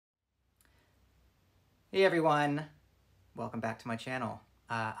Hey everyone, welcome back to my channel.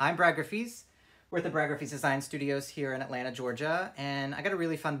 I'm Brad Griffies. We're at the Brad Griffies Design Studios here in Atlanta, Georgia, and I got a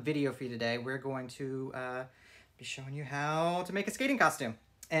really fun video for you today. We're going to be showing you how to make a skating costume.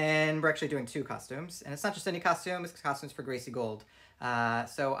 And we're actually doing two costumes, and it's not just any costume, it's costumes for Gracie Gold.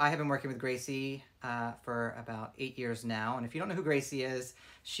 So I have been working with Gracie for about 8 years now, and if you don't know who Gracie is,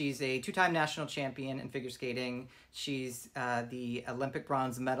 she's a two-time national champion in figure skating. She's the Olympic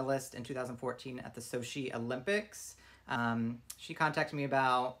bronze medalist in 2014 at the Sochi Olympics. She contacted me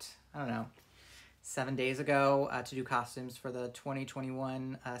about, I don't know, 7 days ago to do costumes for the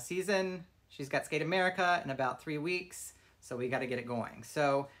 2021 season. She's got Skate America in about 3 weeks, so we got to get it going.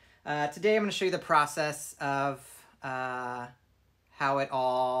 So today I'm going to show you the process of how it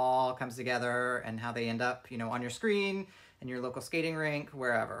all comes together and how they end up, you know, on your screen, in your local skating rink,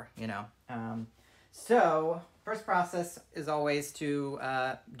 wherever, you know. So first process is always to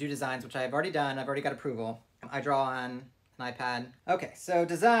do designs, which I've already done. I've already got approval. I draw on an iPad. Okay, so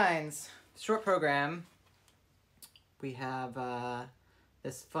designs, short program. We have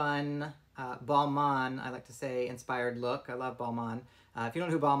this fun Balmain, I like to say, inspired look. I love Balmain. If you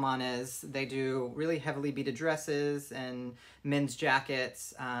don't know who Balmain is, they do really heavily beaded dresses and men's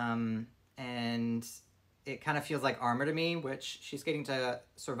jackets, and it kind of feels like armor to me, which she's skating to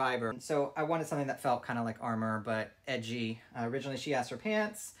Survivor. So I wanted something that felt kind of like armor, but edgy. Originally she asked for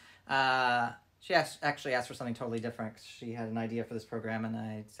pants. She actually asked for something totally different. She had an idea for this program, and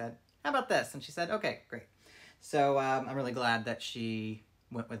I said, how about this? And she said, okay, great. So I'm really glad that she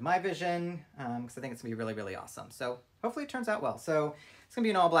went with my vision, because I think it's gonna be really, really awesome. So hopefully it turns out well. So it's gonna be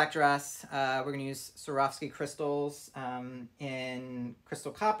an all black dress. We're gonna use Swarovski crystals in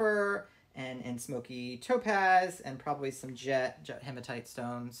crystal copper and in smoky topaz, and probably some jet hematite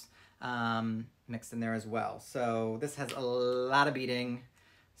stones mixed in there as well. So this has a lot of beading.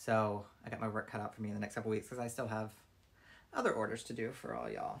 So I got my work cut out for me in the next couple weeks, because I still have other orders to do for all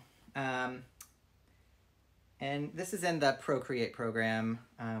y'all. And this is in the Procreate program,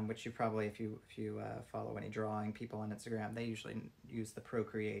 which you probably, if you follow any drawing people on Instagram, they usually use the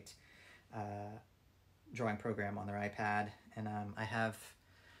Procreate drawing program on their iPad. And I have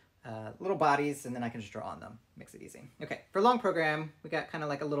little bodies, and then I can just draw on them. Makes it easy. Okay, for long program, we got kind of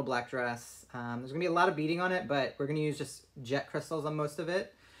like a little black dress. There's gonna be a lot of beading on it, but we're gonna use just jet crystals on most of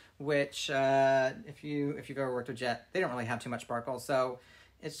it, which if you've ever worked with jet, they don't really have too much sparkle. So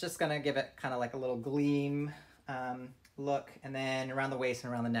it's just gonna give it kind of like a little gleam look, and then around the waist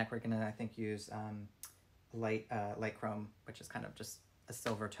and around the neck we're gonna, I think, use light chrome, which is kind of just a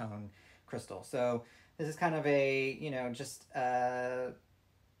silver tone crystal. So this is kind of a, you know, just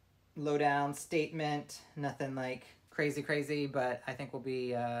low down statement, nothing like crazy, but I think will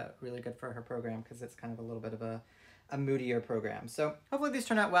be really good for her program, because it's kind of a little bit of a moodier program. So hopefully these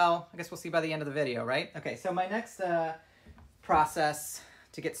turn out well. I guess we'll see by the end of the video, right? Okay, so my next process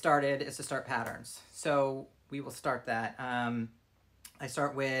to get started is to start patterns. So we will start that. I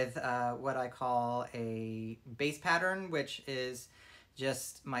start with what I call a base pattern, which is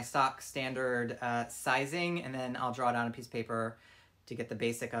just my stock standard sizing, and then I'll draw it on a piece of paper to get the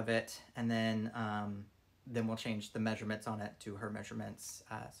basic of it, and then we'll change the measurements on it to her measurements.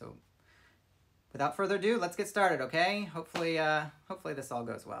 So without further ado, let's get started, okay? Hopefully this all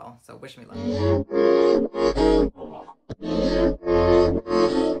goes well. So wish me luck.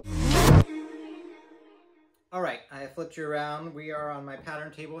 All right, I have flipped you around. We are on my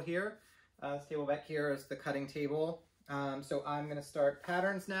pattern table here. This table back here is the cutting table. So I'm gonna start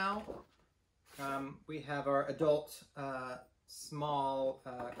patterns now. We have our adult small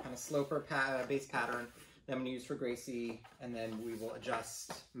kind of sloper base pattern that I'm gonna use for Gracie, and then we will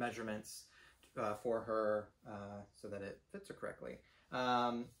adjust measurements for her so that it fits her correctly.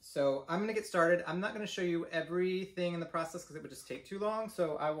 So I'm gonna get started. I'm not gonna show you everything in the process, because it would just take too long.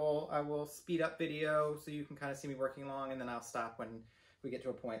 So I will speed up video so you can kind of see me working along, and then I'll stop when we get to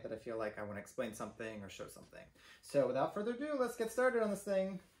a point that I feel like I want to explain something or show something. So without further ado, let's get started on this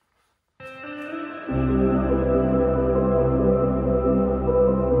thing.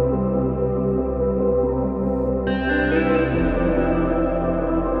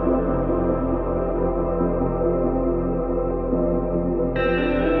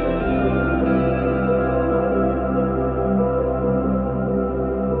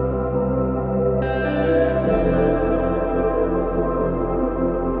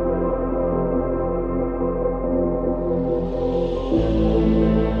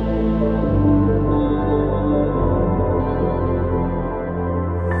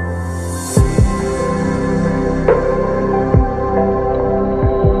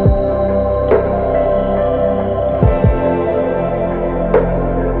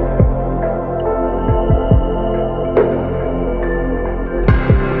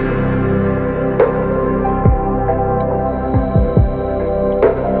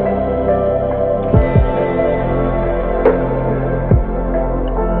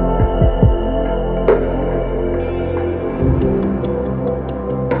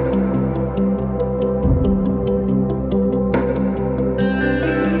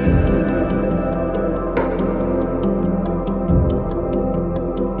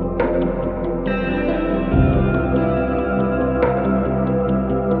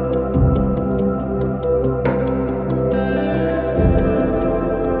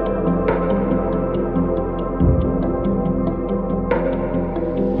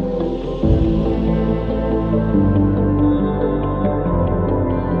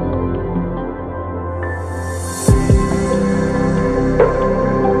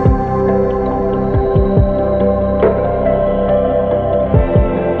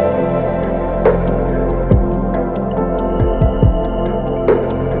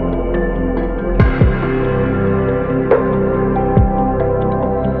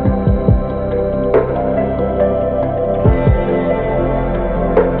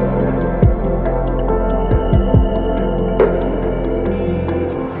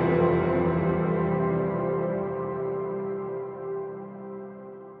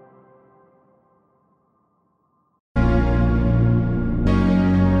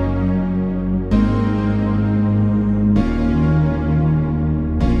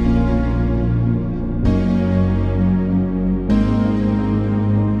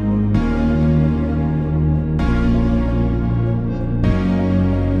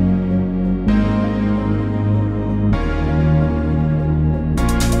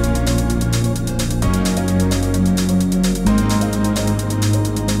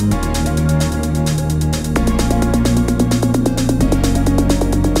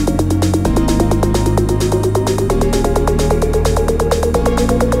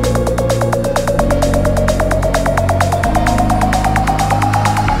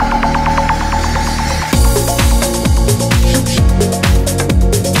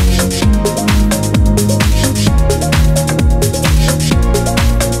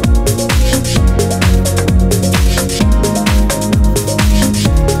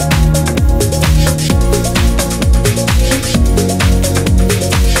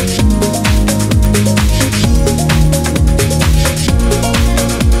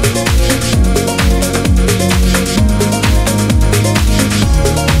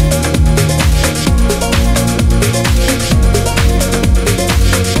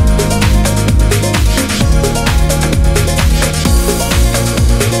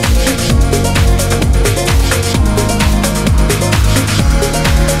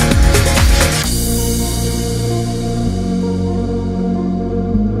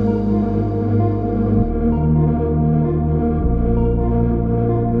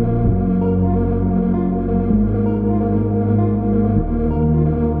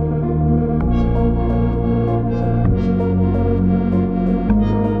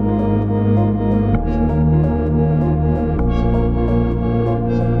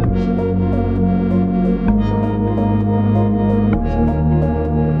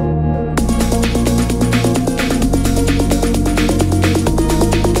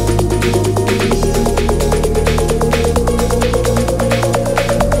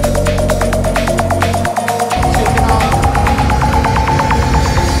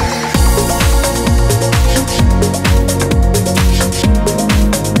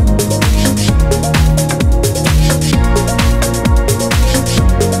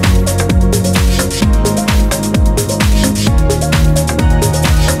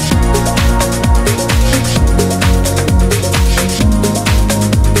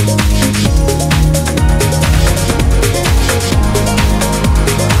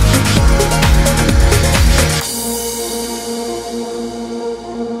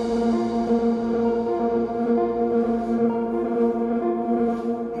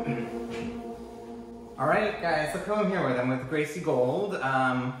 Alright guys, look who I'm here with. I'm with Gracie Gold.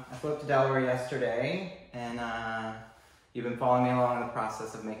 I flew up to Delaware yesterday, and you've been following me along in the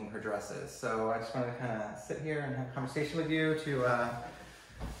process of making her dresses. So I just wanted to kind of sit here and have a conversation with you to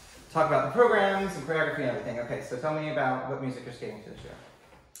talk about the programs and choreography and everything. Okay, so tell me about what music you're skating to this year.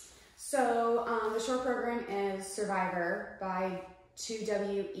 So the short program is Survivor by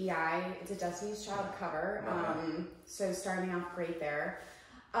 2WEI. It's a Destiny's Child cover. So starting off great there.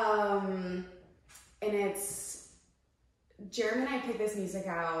 And it's, Jeremy and I picked this music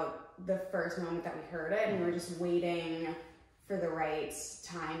out the first moment that we heard it, and we were just waiting for the right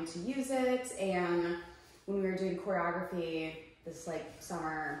time to use it. And when we were doing choreography this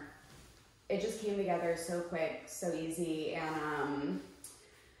summer, it just came together so quick, so easy, and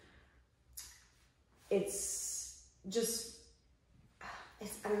it's just, I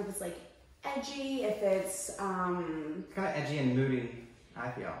don't know if it's edgy, if it's kind of edgy and moody, I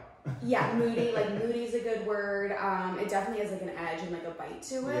feel. Yeah, moody, moody's a good word. It definitely has an edge and a bite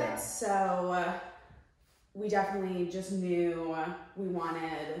to it. Yeah. So we definitely just knew we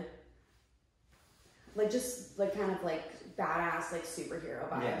wanted just kind of badass superhero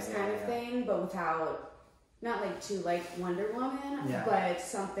vibes kind of thing, but without, not too Wonder Woman, but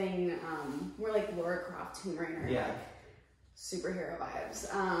something more Laura Croft, Tomb Raider, superhero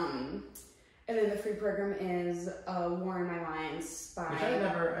vibes. And then the free program is War in My Mind by... Which I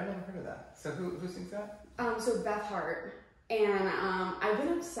never heard of that. So who sings that? So Beth Hart. And I've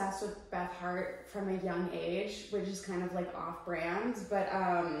been obsessed with Beth Hart from a young age, which is kind of off-brand. But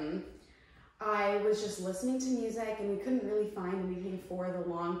I was just listening to music, and we couldn't really find anything for the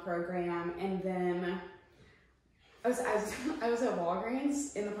long program. And then I was at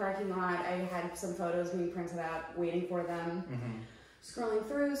Walgreens in the parking lot. I had some photos being printed out, waiting for them. Mm-hmm. Scrolling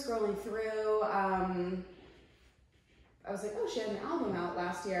through, I was like, oh, she had an album out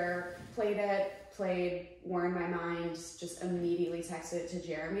last year. Played War in My Mind, just immediately texted it to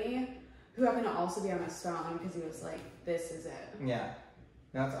Jeremy, who happened to also be on his phone because he was like, this is it. Yeah,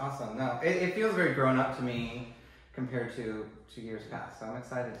 that's awesome. No, it feels very grown up to me compared to years past. So I'm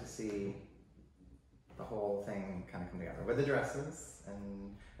excited to see the whole thing kind of come together with the dresses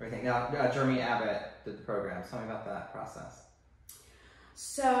and everything. Now, Jeremy Abbott did the program. Tell me about that process.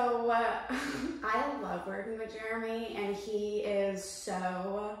 So I love working with Jeremy, and he is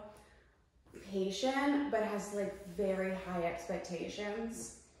so patient, but has very high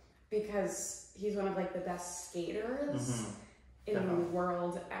expectations because he's one of the best skaters in the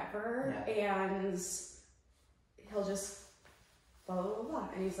world ever. Yeah. And he'll just blah, blah, blah.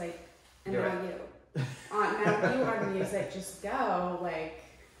 And he's like, and now you. Now you on music, just go.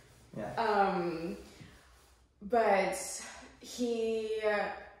 But he,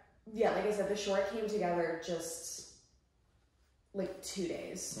 like I said, the short came together just 2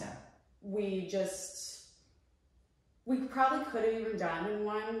 days. Yeah. We probably could have even done in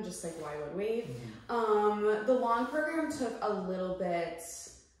one, just why would we? Mm-hmm. The long program took a little bit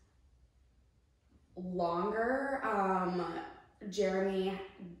longer. Jeremy,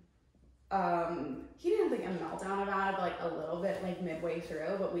 he didn't have a meltdown about it, but a little bit midway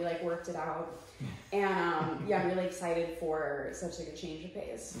through, but we worked it out. And yeah, I'm really excited for such a change of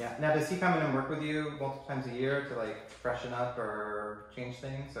pace. Yeah. Now, does he come in and work with you multiple times a year to freshen up or change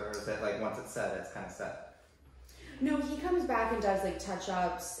things, or is it once it's set, it's kind of set? No, he comes back and does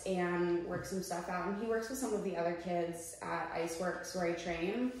touch-ups and works some stuff out, and he works with some of the other kids at Iceworks where I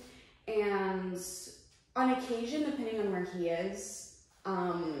train. And on occasion, depending on where he is,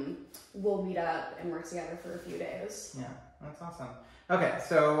 we'll meet up and work together for a few days. Yeah, that's awesome. Okay,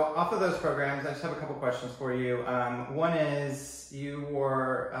 so off of those programs, I just have a couple questions for you. One is, you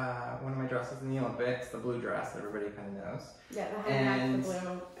wore one of my dresses in the Olympics, the blue dress that everybody kind of knows. Yeah, the high neck, the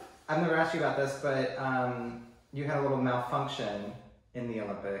blue. I've never asked you about this, but you had a little malfunction in the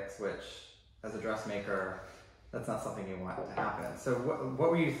Olympics, which, as a dressmaker, that's not something you want to happen. So what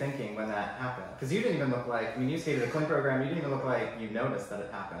were you thinking when that happened? Because you didn't even look you skated a clean program, you didn't even look like you noticed that it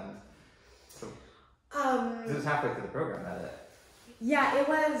happened. So it was halfway through the program that it... Yeah, it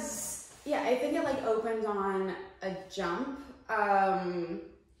was, I think it opened on a jump,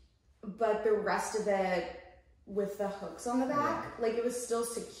 but the rest of it with the hooks on the back, it was still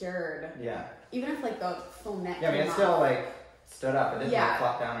secured. Yeah. Even if the full neck Yeah, I mean, it still stood up, it didn't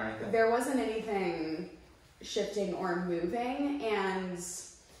flop down or anything. There wasn't anything shifting or moving, and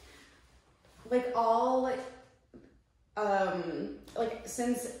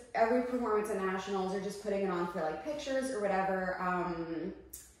since every performance at nationals are just putting it on for pictures or whatever,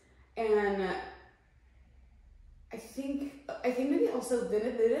 and I think maybe also did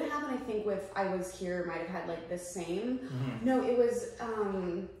it happen? I think with I Was Here might have had the same. Mm-hmm. No, it was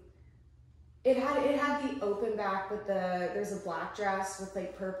It had the open back with there's a black dress with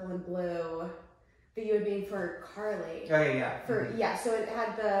like purple and blue that you had made for Carly. Oh yeah. Yeah, so it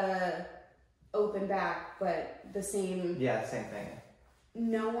had the open back, but the same. Yeah, same thing.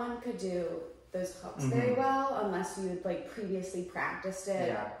 No one could do those hooks very well unless you had like previously practiced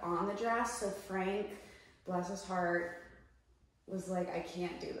it on the dress. So Frank, bless his heart, was like, I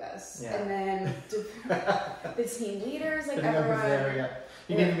can't do this. And then the team leaders, like everyone,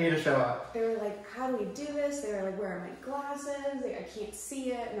 you needed me to show up. They were like, how do we do this? They were like, where are my glasses? Like, I can't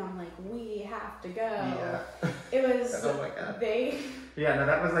see it. And I'm like, we have to go. Yeah. It was, oh my God. Yeah, no,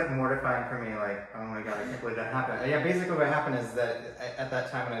 that was like mortifying for me. Like, oh my God, I can't believe that happened. Yeah, basically what happened is that at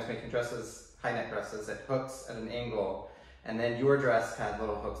that time when I was making dresses, high neck dresses, it hooks at an angle. And then your dress had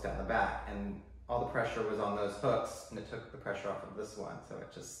little hooks down the back. And all the pressure was on those hooks, and it took the pressure off of this one, so it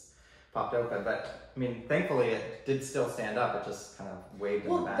just popped open. But I mean, thankfully, it did still stand up. It just kind of waved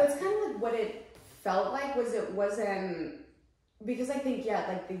in the back. Well, that's kind of like what it felt like. Was it wasn't because I think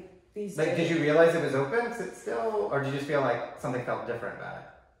like these. Like, did you realize it was open? Is it still, or did you just feel like something felt different about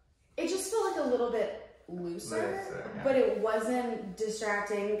it? It just felt like a little bit looser, but it wasn't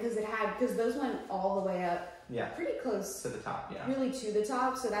distracting because those went all the way up. Yeah. Pretty close to the top, yeah. Really to the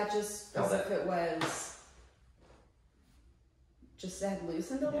top, so that just as if it was just had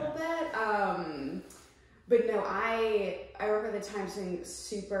loosened a little bit. But no, I remember the times being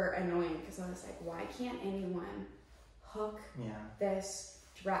super annoying because I was like, why can't anyone hook this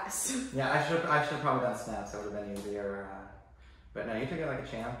dress? Yeah, I should have probably done snaps. That would have been easier. But no, you took it like a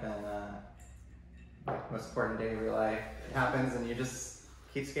champ, and most important day of your life, it happens, and you just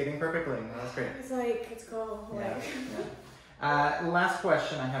keep skating perfectly. That's great. It's like, it's cool. Last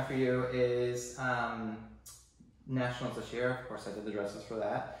question I have for you is Nationals this year. Of course, I did the dresses for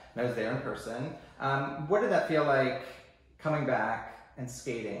that. And I was there in person. What did that feel like coming back and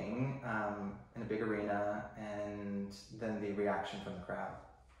skating in a big arena, and then the reaction from the crowd?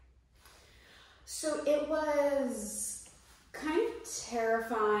 So it was kind of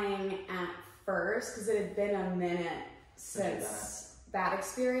terrifying at first because it had been a minute since that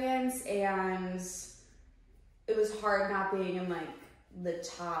experience, and it was hard not being in like the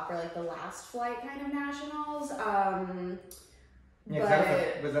top or like the last flight kind of nationals. Was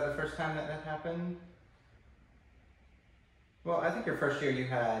that the first time that happened? Well, I think your first year you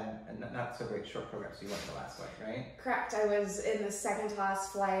had a not so great short program, so you went to the last flight, right? Correct. I was in the second to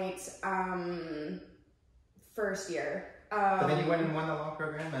last flight first year. But then you went and won the long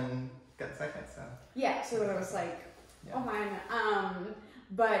program and got second, so. Yeah, so it was like, oh mine.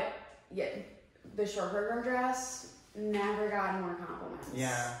 But yeah, the short program dress, never got more compliments.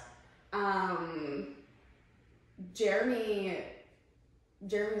 Yeah. Jeremy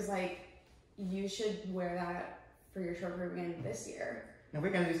was like, you should wear that for your short program again this year. No,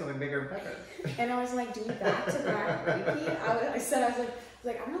 we're gonna do something bigger and better. And I was like, do we back to back repeat? I was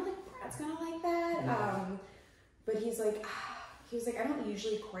like, I don't think Brad's gonna like that. No. But he was like, I don't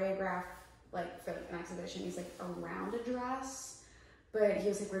usually choreograph like for an exhibition. He's like around a dress, but he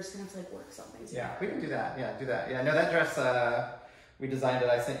was like, we're just gonna have to like work something together. Yeah, we can do that. Yeah, do that. Yeah, no, that dress, we designed it.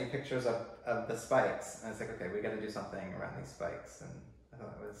 I sent you pictures of the spikes, and I was like, okay, we got to do something around these spikes, and I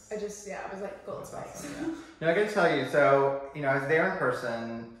thought it was. I was like, gold spikes. Awesome, yeah. No, I got to tell you. So, I was there in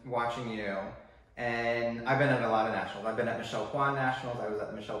person watching you, and I've been at a lot of nationals. I've been at Michelle Kwan nationals. I was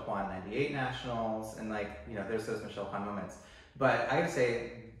at the Michelle Kwan '98 nationals, and there's those Michelle Kwan moments. But I got to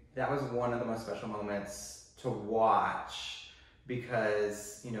say, that was one of the most special moments to watch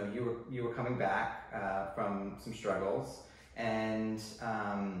because you were coming back from some struggles, and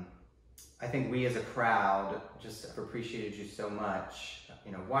I think we as a crowd just have appreciated you so much,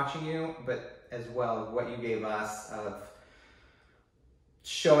 watching you, but as well as what you gave us of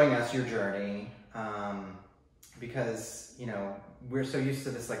showing us your journey, because we're so used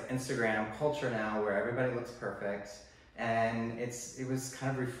to this like Instagram culture now where everybody looks perfect. And it was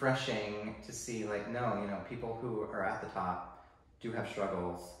kind of refreshing to see like, no, people who are at the top do have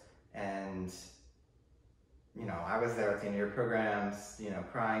struggles. And, I was there at the end of your programs,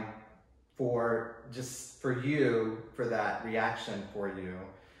 crying for you, for that reaction for you.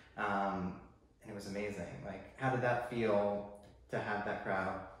 And it was amazing. Like, how did that feel to have that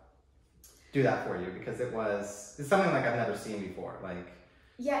crowd do that for you? Because it's something like I've never seen before. Like,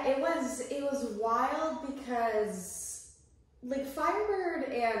 yeah, it was wild because like Firebird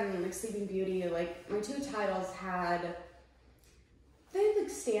and like Sleeping Beauty, like my two titles they had like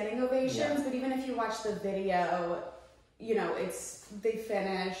standing ovations, but even if you watch the video, they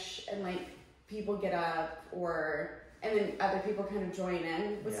finish and like people get up and then other people kind of join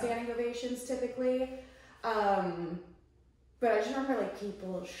in with standing ovations typically. But I just remember like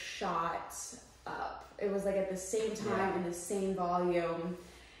people shot up. It was like at the same time in the same volume.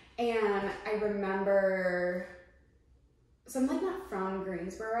 And I remember, so I'm like not from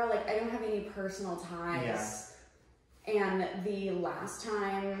Greensboro, like I don't have any personal ties. And the last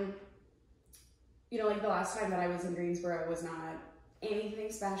time, you know, like the last time that I was in Greensboro was not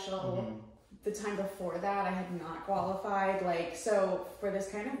anything special. The time before that, I had not qualified. Like, so for this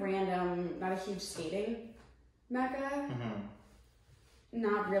kind of random, not a huge skating mecca,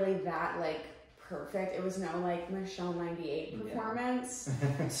 not really that like perfect. It was no like Michelle 98 performance,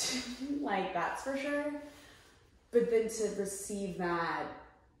 like that's for sure. But then to receive that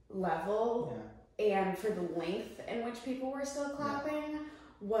level and for the length in which people were still clapping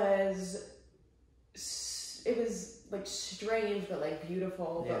was, it was like strange, but like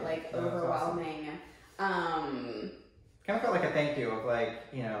beautiful, but like overwhelming. Awesome. Kind of felt like a thank you of like,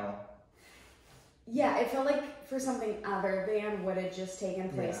 you know. Yeah, it felt like for something other than what had just taken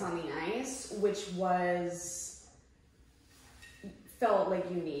place on the ice, which felt like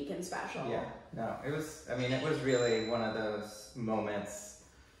unique and special. Yeah, no, it was, I mean, it was really one of those moments.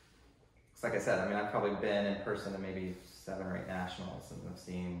 It's like I said, I mean, I've probably been in person to maybe 7 or 8 nationals and I've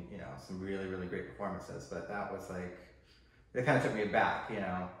seen, you know, some really, really great performances, but that was like, it kind of took me aback, you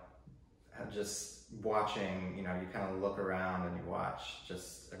know, just watching, you know, you kind of look around and you watch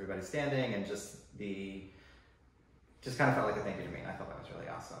just everybody standing and just kind of felt like a thank you to me. And I thought that was really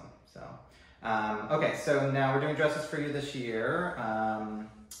awesome. So, okay, so now we're doing dresses for you this year.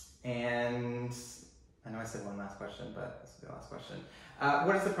 And I know I said one last question, but this is the last question.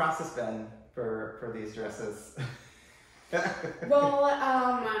 What has the process been for these dresses? Well,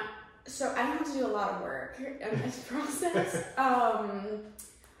 so I don't have to do a lot of work in this process,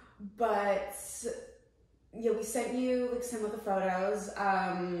 but yeah, we sent you like some of the photos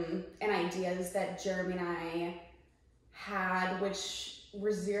and ideas that Jeremy and I had, which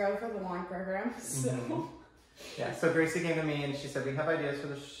were 0 for the long program. So yeah, so Gracie came to me and she said, we have ideas for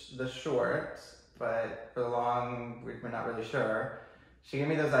the short, but for the long, we're not really sure. She gave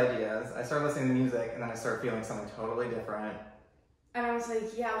me those ideas. I started listening to music and then I started feeling something totally different. And I was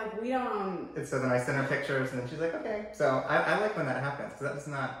like, yeah, like we don't. And so then I sent her pictures and then she's like, okay. So I like when that happens because that does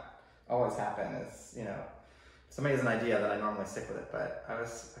not always happen. It's, you know, somebody has an idea that I normally stick with it, but I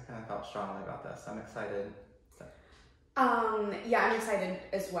kind of felt strongly about this. I'm excited. So. Yeah, I'm excited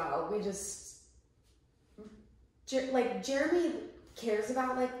as well. We just, like Jeremy cares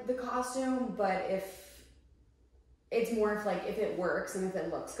about like the costume, but it's more of like if it works and if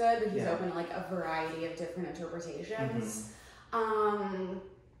it looks good, but he's open to like a variety of different interpretations. And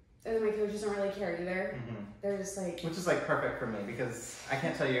then my coaches don't really care either. They're just like... Which is like perfect for me because I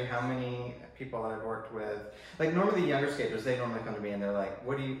can't tell you how many people that I've worked with, like normally the younger skaters, they normally come to me and they're like,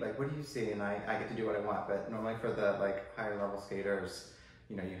 what do you see? And I get to do what I want. But normally for the like higher level skaters,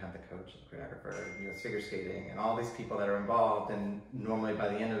 you know, you have the coach, the choreographer, US figure skating, and all these people that are involved. And normally by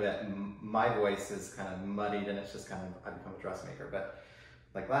the end of it, my voice is kind of muddied and it's just kind of, I become a dressmaker. But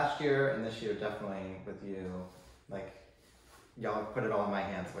like last year and this year, definitely with you, like, y'all put it all in my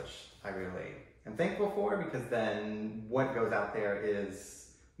hands, which I really am thankful for because then what goes out there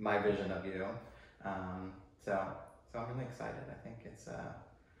is my vision of you. So I'm really excited. I think I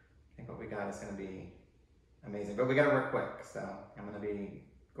think what we got is going to be amazing, but we got to work quick. So I'm going to be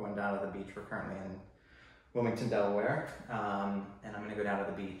going down to the beach. We're currently in Wilmington, Delaware, and I'm going to go down to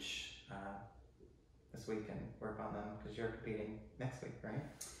the beach this week and work on them because you're competing next week, right?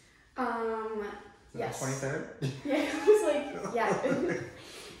 Yes. 23rd? Yeah, I was like, yeah.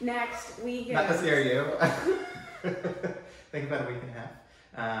 Next week. Not to scare you. Think about a week and a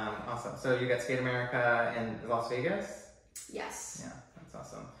half. Awesome. So you got Skate America in Las Vegas? Yes. Yeah, that's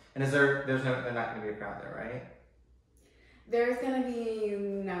awesome. And there's not going to be a crowd there, right? There's going to be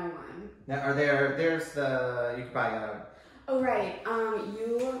no one. Now, you can buy a... Oh, right.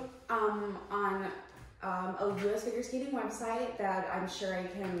 You, on a US figure skating website that I'm sure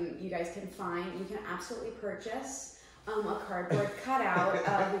you guys can find, you can absolutely purchase a cardboard cutout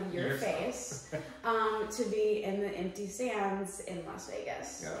of your face to be in the empty stands in Las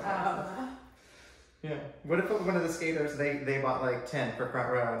Vegas. Yeah. What if one of the skaters, they bought like 10 for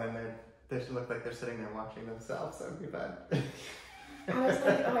front row and then they should look like they're sitting there watching themselves? That would be fun. I was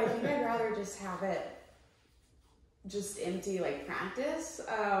like, I think I'd rather just have it just empty like practice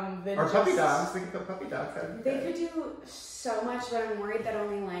than or puppy dogs. We could put puppy dogs out. They could do so much, but I'm worried that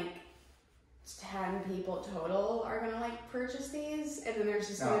only like 10 people total are gonna like purchase these, and then there's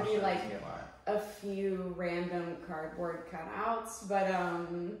just gonna be like a few random cardboard cutouts, but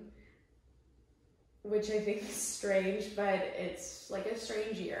which I think is strange, but it's like a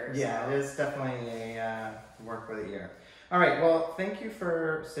strange year. Yeah, so. It is definitely a work for the year. All right, well, thank you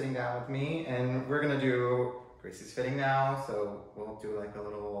for sitting down with me, and we're gonna do Gracie's fitting now, so we'll do like a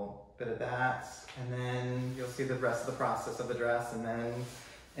little bit of that, and then you'll see the rest of the process of the dress, and then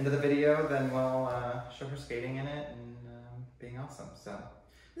into the video, then we'll show her skating in it and being awesome. So,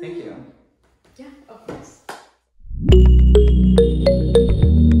 thank you. Yeah, of course.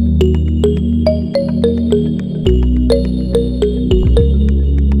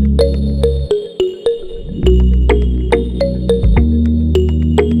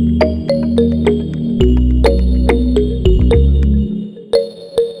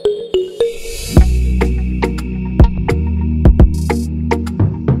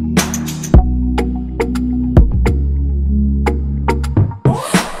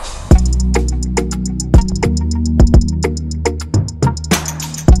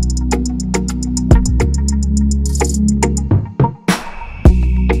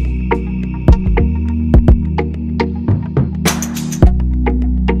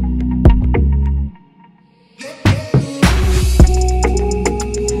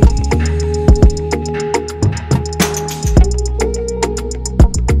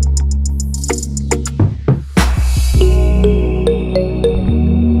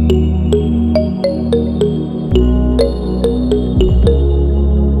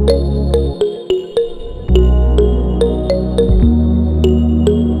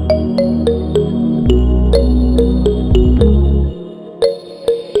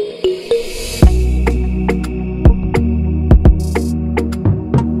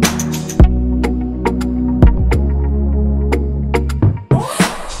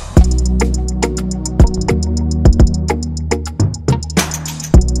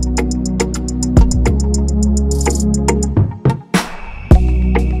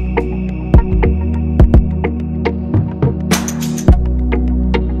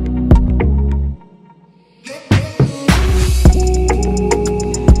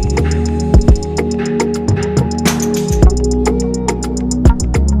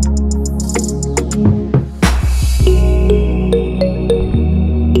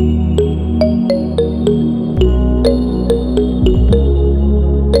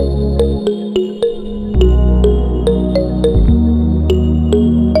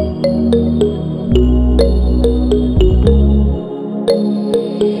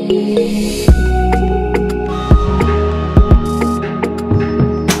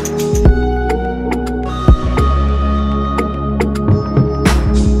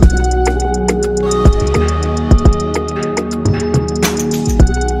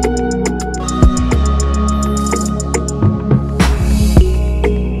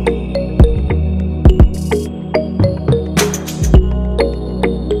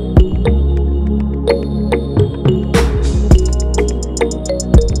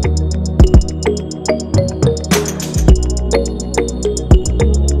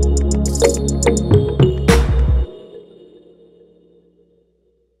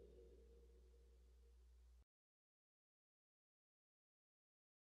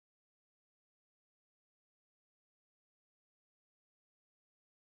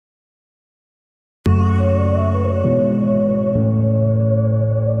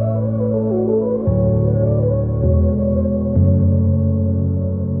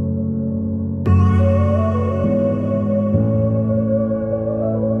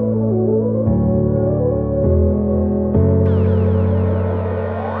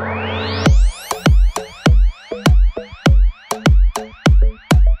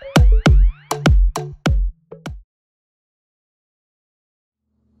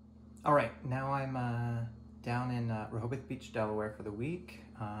 All right, now I'm down in Rehoboth Beach, Delaware for the week,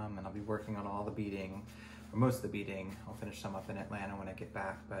 and I'll be working on all the beading, or most of the beading. I'll finish some up in Atlanta when I get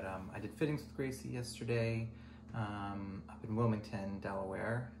back, but I did fittings with Gracie yesterday up in Wilmington,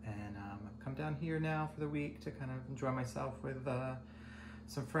 Delaware, and I've come down here now for the week to kind of enjoy myself with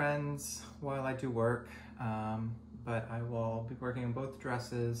some friends while I do work, but I will be working on both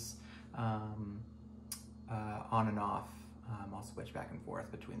dresses on and off. I'll switch back and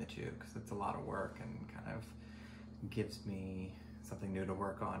forth between the two because it's a lot of work and kind of gives me something new to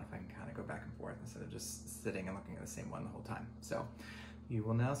work on if I can kind of go back and forth instead of just sitting and looking at the same one the whole time. So you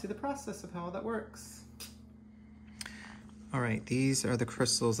will now see the process of how that works. All right, these are the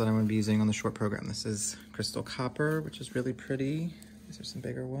crystals that I'm going to be using on the short program. This is crystal copper, which is really pretty. These are some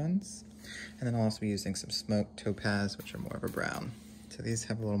bigger ones. And then I'll also be using some smoked topaz, which are more of a brown. So these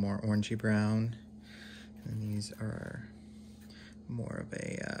have a little more orangey brown. And these are more of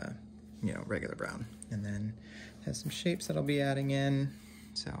a, regular brown. And then has some shapes that I'll be adding in.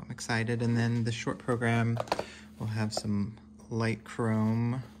 So I'm excited. And then the short program will have some light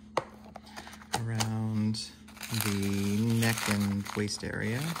chrome around the neck and waist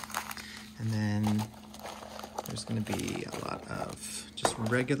area. And then there's gonna be a lot of just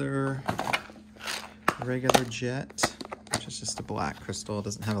regular jet, which is just a black crystal. It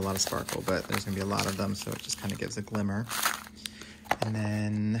doesn't have a lot of sparkle, but there's gonna be a lot of them, so it just kind of gives a glimmer. And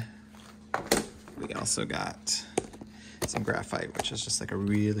then we also got some graphite, which is just like a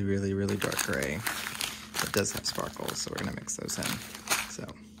really dark gray. It does have sparkles, so we're gonna mix those in. So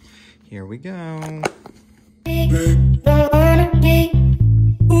here we go.